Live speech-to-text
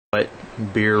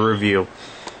beer review.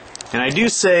 And I do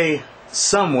say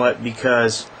somewhat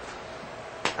because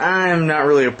I'm not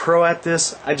really a pro at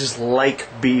this. I just like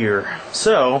beer.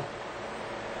 So,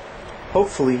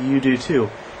 hopefully you do too.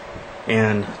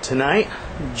 And tonight,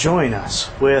 it's only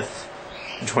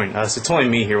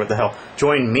me here, what the hell.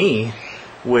 Join me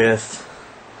with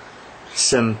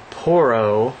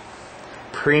Sapporo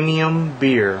premium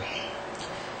beer.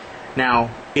 Now,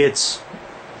 it's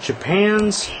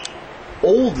Japan's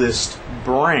oldest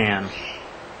brand.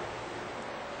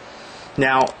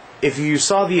 Now, if you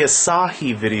saw the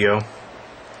Asahi video,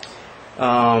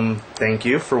 thank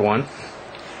you for one.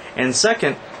 And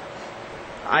second,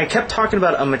 I kept talking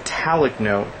about a metallic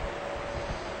note.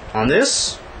 On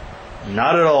this,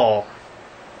 not at all.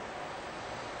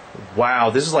 Wow,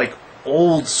 this is like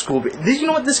old school beer. You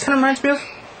know what this kind of reminds me of?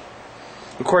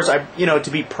 Of course,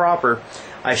 to be proper,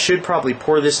 I should probably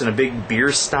pour this in a big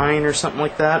beer stein or something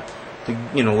like that. To,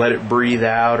 let it breathe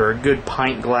out, or a good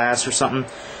pint glass or something.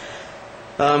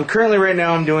 Currently, right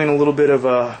now, I'm doing a little bit of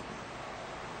a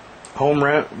home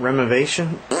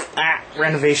renovation.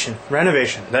 Renovation.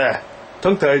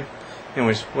 Tongue-tied.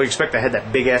 Anyways, we expect I had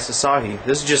that big-ass Asahi.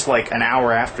 This is just like an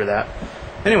hour after that.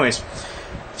 Anyways,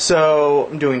 so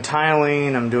I'm doing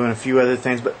tiling, I'm doing a few other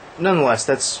things, but nonetheless,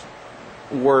 that's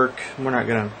work. We're not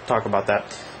going to talk about that.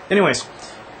 Anyways,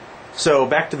 so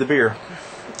back to the beer.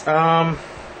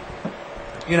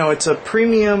 It's a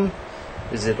premium.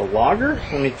 Is it a lager?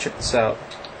 Let me check this out.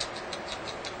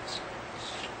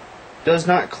 Does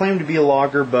not claim to be a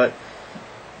lager, but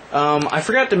I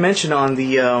forgot to mention on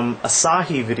the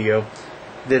Asahi video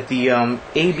that the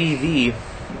ABV,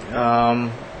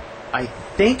 I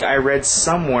think I read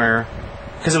somewhere,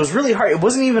 because it was really hard. It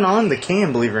wasn't even on the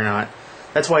can, believe it or not.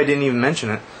 That's why I didn't even mention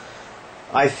it.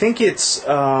 I think it's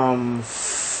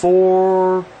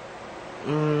 4.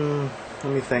 Let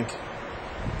me think.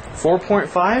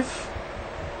 4.5.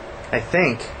 I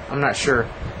think. I'm not sure.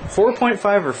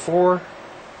 4.5 or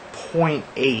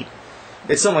 4.8.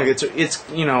 It's something like it's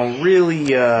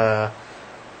really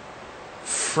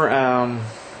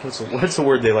what's the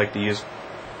word they like to use?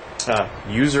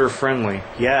 User friendly.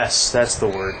 Yes, that's the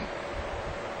word.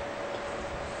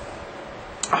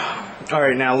 All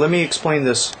right, now let me explain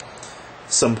this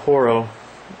Sapporo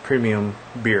premium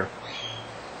beer.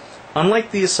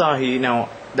 Unlike the Asahi, now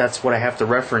that's what I have to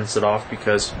reference it off,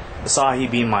 because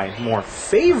Asahi being my more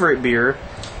favorite beer,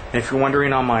 and if you're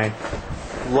wondering on my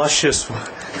luscious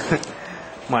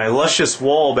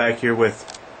wall back here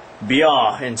with beer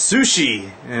and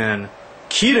sushi and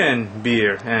Kirin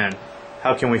beer, and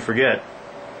how can we forget?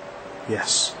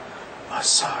 Yes,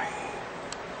 Asahi.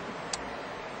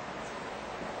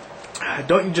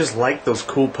 Don't you just like those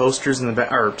cool posters in the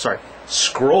back, or sorry,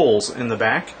 scrolls in the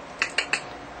back?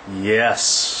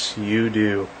 Yes, you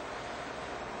do.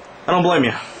 I don't blame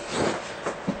you.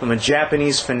 I'm a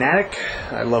Japanese fanatic.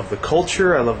 I love the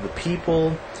culture. I love the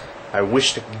people. I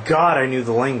wish to God I knew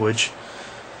the language.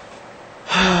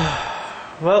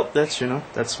 Well, that's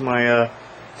my,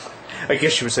 I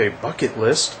guess you would say, bucket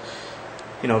list.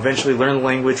 Eventually learn the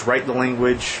language, write the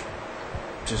language.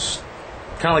 Just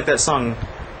kind of like that song,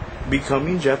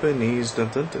 Becoming Japanese. Dun,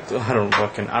 dun, dun, dun. I don't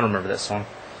remember that song.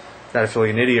 I feel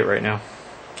like an idiot right now.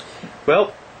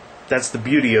 Well, that's the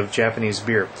beauty of Japanese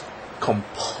beer.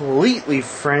 Completely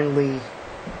friendly.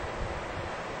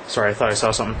 Sorry, I thought I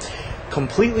saw something.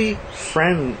 Completely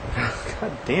friend.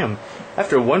 God damn.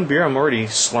 After one beer, I'm already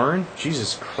slurring?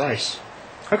 Jesus Christ.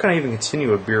 How can I even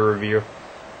continue a beer review?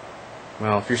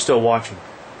 Well, if you're still watching,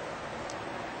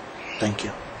 thank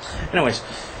you. Anyways.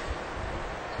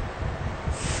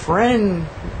 God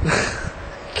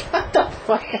the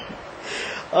fuck.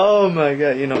 Oh my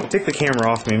god, take the camera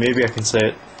off me. Maybe I can say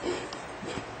it.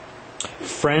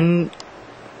 I'm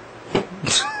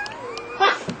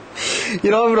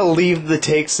gonna leave the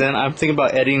takes in. I'm thinking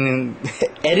about editing.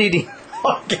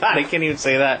 Oh god, I can't even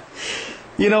say that.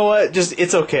 You know what?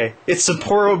 It's okay. It's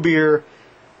Sapporo beer.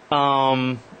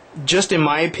 Just in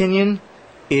my opinion,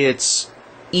 it's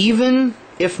even,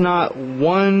 if not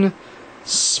one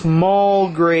small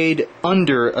grade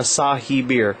under Asahi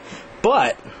beer.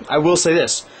 But I will say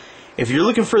this: if you're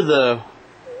looking for the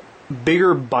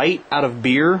bigger bite out of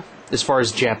beer, as far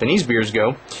as Japanese beers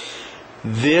go,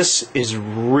 this is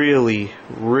really,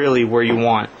 really where you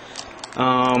want.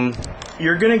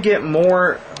 You're gonna get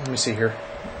more. Let me see here.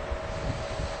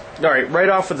 All right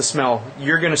off of the smell,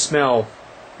 you're gonna smell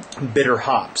bitter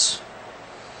hops.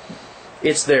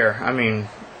 It's there.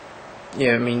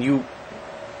 You.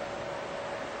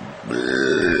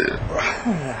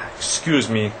 Excuse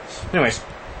me. Anyways,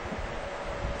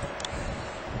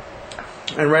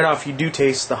 and right off you do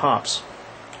taste the hops.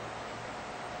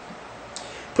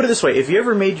 put it this way, if you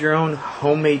ever made your own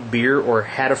homemade beer or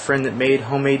had a friend that made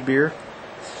homemade beer,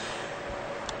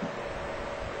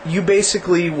 you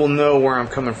basically will know where I'm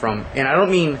coming from. And I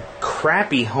don't mean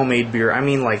crappy homemade beer. I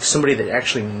mean like somebody that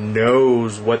actually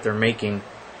knows what they're making.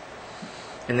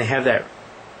 And they have that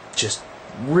just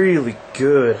really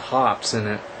good hops in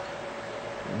it.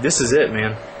 This is it,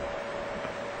 man.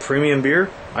 Premium beer?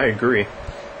 I agree.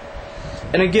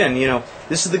 And again, you know,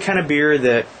 this is the kind of beer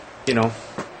that, you know,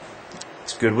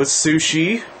 it's good with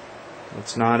sushi.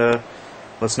 Let's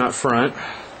not front.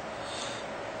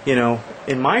 You know,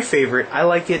 in my favorite, I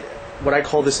like it, what I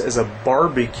call this as a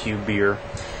barbecue beer.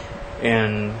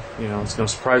 And, you know, it's no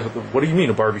surprise. What do you mean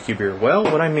a barbecue beer? Well,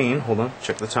 what I mean, hold on,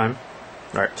 check the time.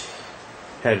 Alright,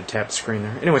 had to tap the screen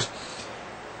there. Anyways,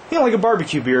 you know, like a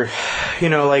barbecue beer. You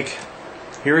know, like,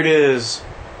 here it is,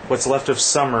 what's left of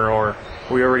summer, or are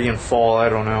we already in fall? I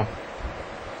don't know.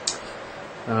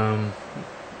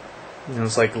 You know,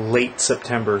 it's like late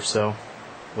September, so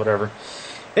whatever.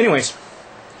 Anyways,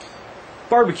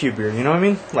 barbecue beer, you know what I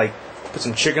mean? Like, put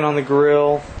some chicken on the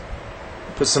grill,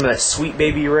 put some of that Sweet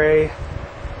Baby Ray,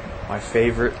 my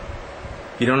favorite.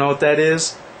 You don't know what that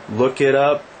is? Look it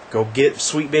up. Go get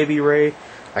Sweet Baby Ray.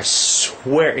 I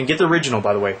swear, and get the original,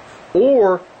 by the way,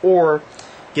 or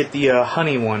get the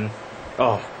honey one.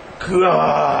 Oh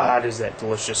God, is that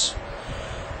delicious!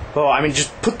 Oh, I mean,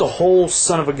 just put the whole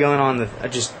son of a gun on the.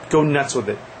 Just go nuts with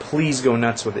it. Please go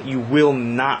nuts with it. You will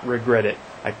not regret it.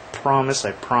 I promise.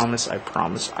 I promise. I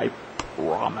promise. I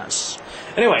promise.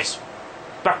 Anyways,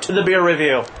 back to the beer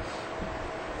review.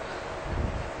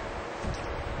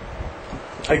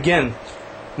 Again,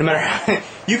 no matter how,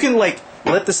 you can like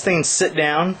let this thing sit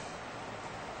down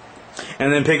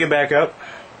and then pick it back up,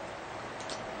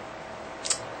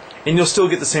 and you'll still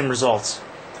get the same results.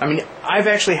 I mean, I've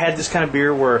actually had this kind of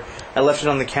beer where I left it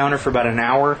on the counter for about an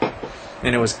hour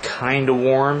and it was kind of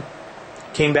warm.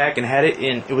 Came back and had it,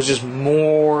 and it was just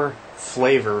more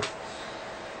flavor.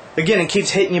 Again, it keeps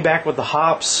hitting you back with the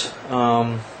hops.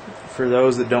 For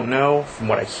those that don't know, from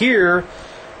what I hear,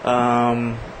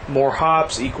 more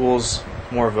hops equals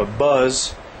more of a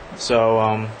buzz.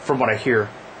 So, from what I hear,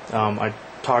 I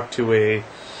talked to a,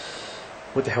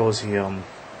 what the hell was he, a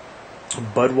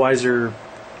Budweiser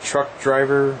truck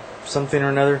driver, something or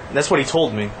another. That's what he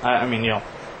told me. I mean, you know,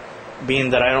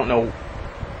 being that I don't know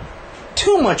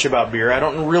too much about beer, I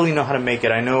don't really know how to make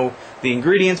it. I know the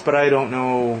ingredients, but I don't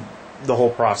know the whole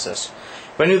process.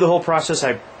 If I knew the whole process,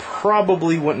 I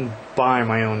probably wouldn't buy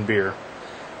my own beer.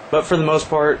 But for the most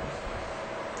part,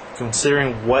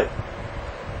 considering what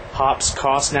hops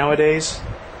cost nowadays,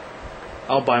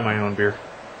 I'll buy my own beer.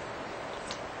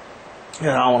 And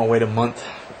I don't want to wait a month.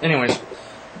 Anyways,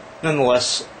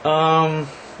 nonetheless,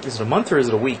 is it a month or is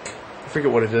it a week? I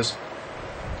forget what it is.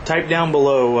 Type down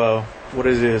below what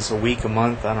it is, a week, a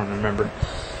month, I don't remember.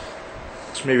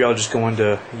 So maybe I'll just go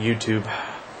into YouTube,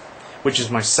 which is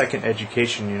my second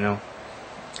education, you know.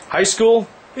 High school,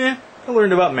 yeah, I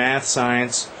learned about math,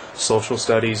 science, social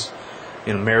studies,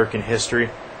 you know, American history.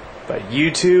 But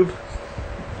YouTube,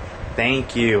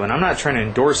 thank you. And I'm not trying to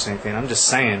endorse anything, I'm just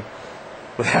saying,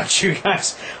 without you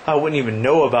guys, I wouldn't even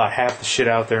know about half the shit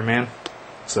out there, man.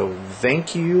 So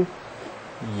thank you,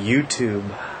 YouTube.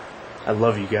 I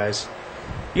love you guys.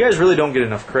 You guys really don't get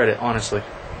enough credit, honestly.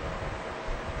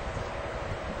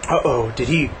 Uh-oh, did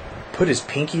he put his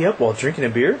pinky up while drinking a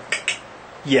beer?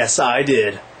 Yes, I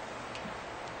did.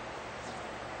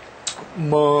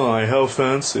 My, how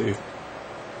fancy.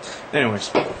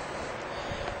 Anyways.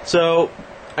 So,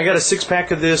 I got a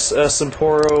 6-pack of this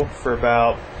Sapporo for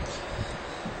about...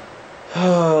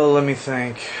 let me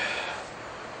think.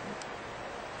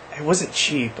 It wasn't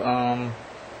cheap. God,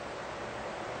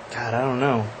 I don't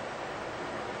know.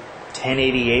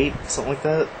 $10.88, something like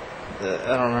that.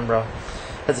 I don't remember. I'll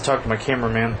have to talk to my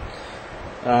cameraman.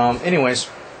 Anyways,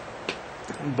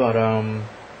 but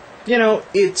you know,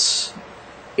 it's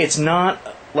not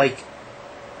like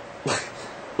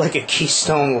like a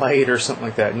Keystone Light or something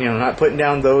like that. You know, not putting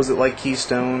down those that like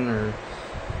Keystone or,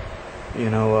 you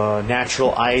know,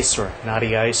 Natural Ice or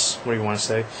Naughty Ice, what do you want to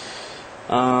say.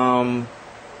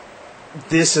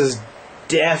 This is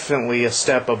definitely a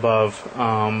step above,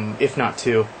 if not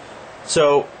two.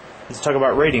 So, let's talk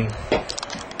about rating.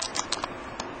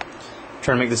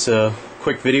 Trying to make this a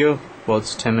quick video. Well,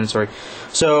 it's 10 minutes already.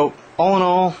 So, all in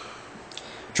all,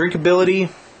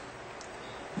 drinkability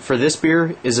for this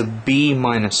beer is a B-.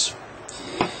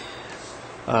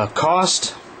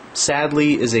 Cost,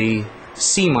 sadly, is a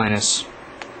C-.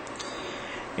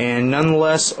 And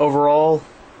nonetheless, overall,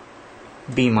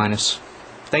 B-.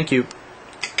 Thank you.